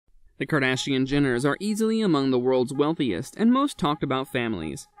The Kardashian-Jenners are easily among the world's wealthiest and most talked about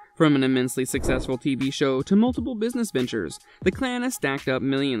families. From an immensely successful TV show to multiple business ventures, the clan has stacked up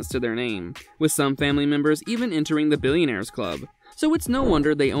millions to their name, with some family members even entering the Billionaires Club. So it's no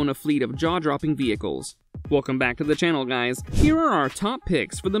wonder they own a fleet of jaw-dropping vehicles. Welcome back to the channel, guys. Here are our top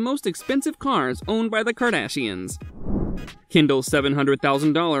picks for the most expensive cars owned by the Kardashians. Kendall's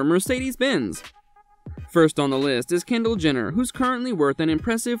 $700,000 Mercedes-Benz. First on the list is Kendall Jenner, who's currently worth an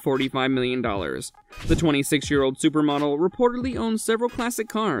impressive $45 million. The 26-year-old supermodel reportedly owns several classic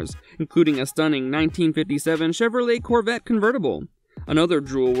cars, including a stunning 1957 Chevrolet Corvette convertible. Another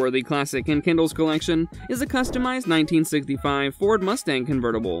drool-worthy classic in Kendall's collection is a customized 1965 Ford Mustang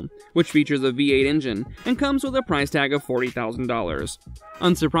convertible, which features a V8 engine and comes with a price tag of $40,000.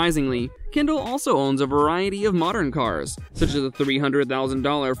 Unsurprisingly, Kendall also owns a variety of modern cars, such as a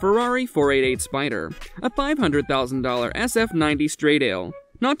 $300,000 Ferrari 488 Spider, a $500,000 SF90 Straydale,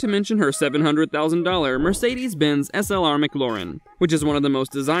 not to mention her $700,000 Mercedes-Benz SLR McLaren, which is one of the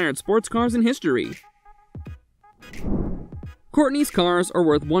most desired sports cars in history. Kourtney's cars are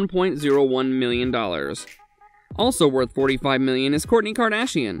worth $1.01 million. Also worth $45 million is Kourtney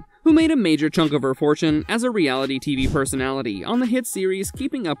Kardashian, who made a major chunk of her fortune as a reality TV personality on the hit series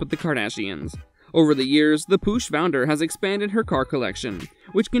Keeping Up with the Kardashians. Over the years, the Poosh founder has expanded her car collection,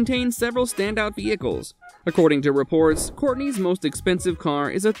 which contains several standout vehicles. According to reports, Kourtney's most expensive car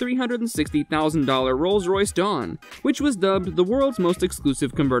is a $360,000 Rolls-Royce Dawn, which was dubbed the world's most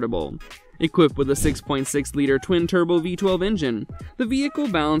exclusive convertible. Equipped with a 6.6-liter twin-turbo V12 engine, the vehicle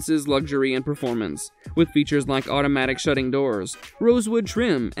balances luxury and performance, with features like automatic shutting doors, rosewood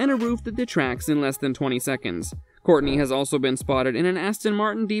trim, and a roof that detracts in less than 20 seconds. Kourtney has also been spotted in an Aston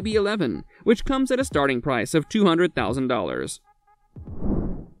Martin DB11, which comes at a starting price of $200,000.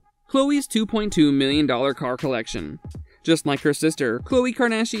 Khloe's $2.2 million car collection. Just like her sister, Khloe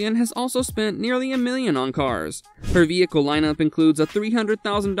Kardashian has also spent nearly $1 million on cars. Her vehicle lineup includes a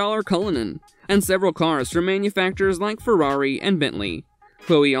 $300,000 Cullinan, and several cars from manufacturers like Ferrari and Bentley.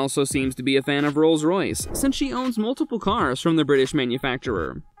 Khloe also seems to be a fan of Rolls-Royce, since she owns multiple cars from the British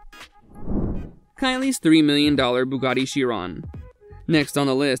manufacturer. Kylie's $3 million Bugatti Chiron. Next on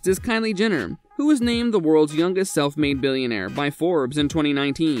the list is Kylie Jenner, who was named the world's youngest self-made billionaire by Forbes in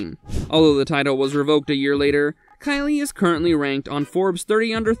 2019. Although the title was revoked a year later, Kylie is currently ranked on Forbes'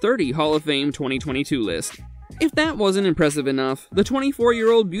 30 Under 30 Hall of Fame 2022 list. If that wasn't impressive enough, the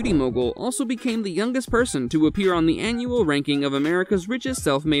 24-year-old beauty mogul also became the youngest person to appear on the annual ranking of America's richest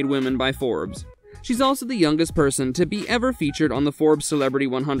self-made women by Forbes. She's also the youngest person to be ever featured on the Forbes Celebrity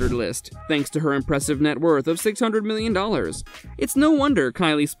 100 list, thanks to her impressive net worth of $600 million. It's no wonder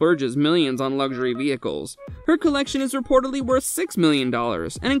Kylie splurges millions on luxury vehicles. Her collection is reportedly worth $6 million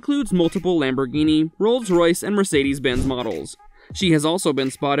and includes multiple Lamborghini, Rolls-Royce, and Mercedes-Benz models. She has also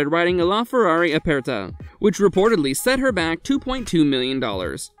been spotted riding a LaFerrari Aperta, which reportedly set her back $2.2 million,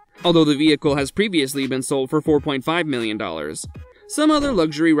 although the vehicle has previously been sold for $4.5 million. Some other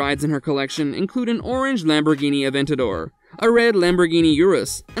luxury rides in her collection include an orange Lamborghini Aventador, a red Lamborghini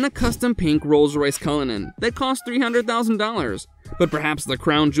Urus, and a custom pink Rolls-Royce Cullinan that cost $300,000. But perhaps the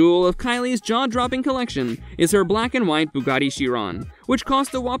crown jewel of Kylie's jaw-dropping collection is her black and white Bugatti Chiron, which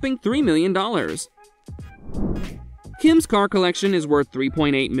cost a whopping $3 million. Kim's car collection is worth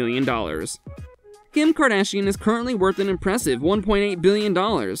 $3.8 million. Kim Kardashian is currently worth an impressive $1.8 billion,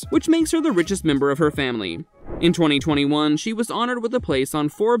 which makes her the richest member of her family. In 2021, she was honored with a place on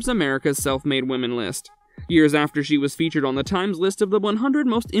Forbes America's Self-Made Women list, years after she was featured on the Times list of the 100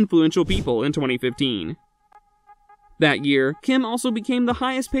 most influential people in 2015. That year, Kim also became the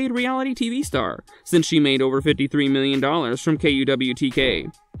highest-paid reality TV star, since she made over $53 million from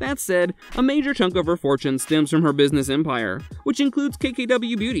KUWTK. That said, a major chunk of her fortune stems from her business empire, which includes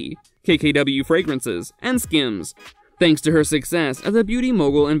KKW Beauty, KKW Fragrances, and Skims. Thanks to her success as a beauty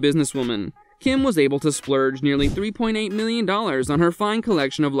mogul and businesswoman, Kim was able to splurge nearly $3.8 million on her fine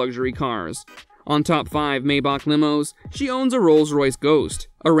collection of luxury cars. On top 5 Maybach limos, she owns a Rolls-Royce Ghost,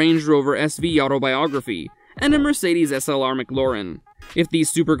 a Range Rover SV Autobiography, and a Mercedes SLR McLaren. If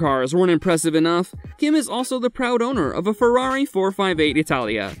these supercars weren't impressive enough, Kim is also the proud owner of a Ferrari 458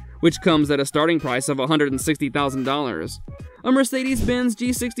 Italia, which comes at a starting price of $160,000. A Mercedes-Benz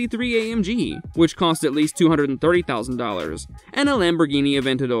G63 AMG, which cost at least $230,000, and a Lamborghini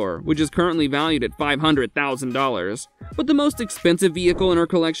Aventador, which is currently valued at $500,000. But the most expensive vehicle in her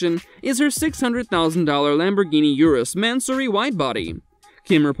collection is her $600,000 Lamborghini Urus Mansory widebody.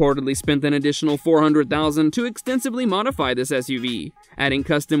 Kim reportedly spent an additional $400,000 to extensively modify this SUV, adding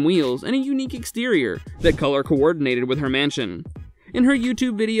custom wheels and a unique exterior that color coordinated with her mansion. In her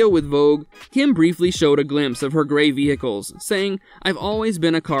YouTube video with Vogue, Kim briefly showed a glimpse of her gray vehicles, saying, "I've always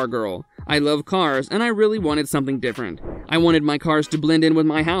been a car girl. I love cars and I really wanted something different. I wanted my cars to blend in with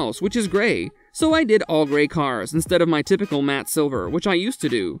my house, which is gray, so I did all gray cars instead of my typical matte silver, which I used to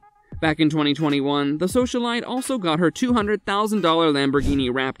do." Back in 2021, the socialite also got her $200,000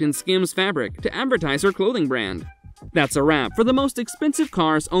 Lamborghini wrapped in Skims fabric to advertise her clothing brand. That's a wrap for the most expensive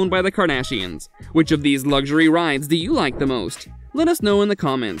cars owned by the Kardashians. Which of these luxury rides do you like the most? Let us know in the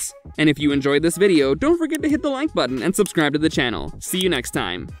comments. And if you enjoyed this video, don't forget to hit the like button and subscribe to the channel. See you next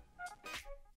time.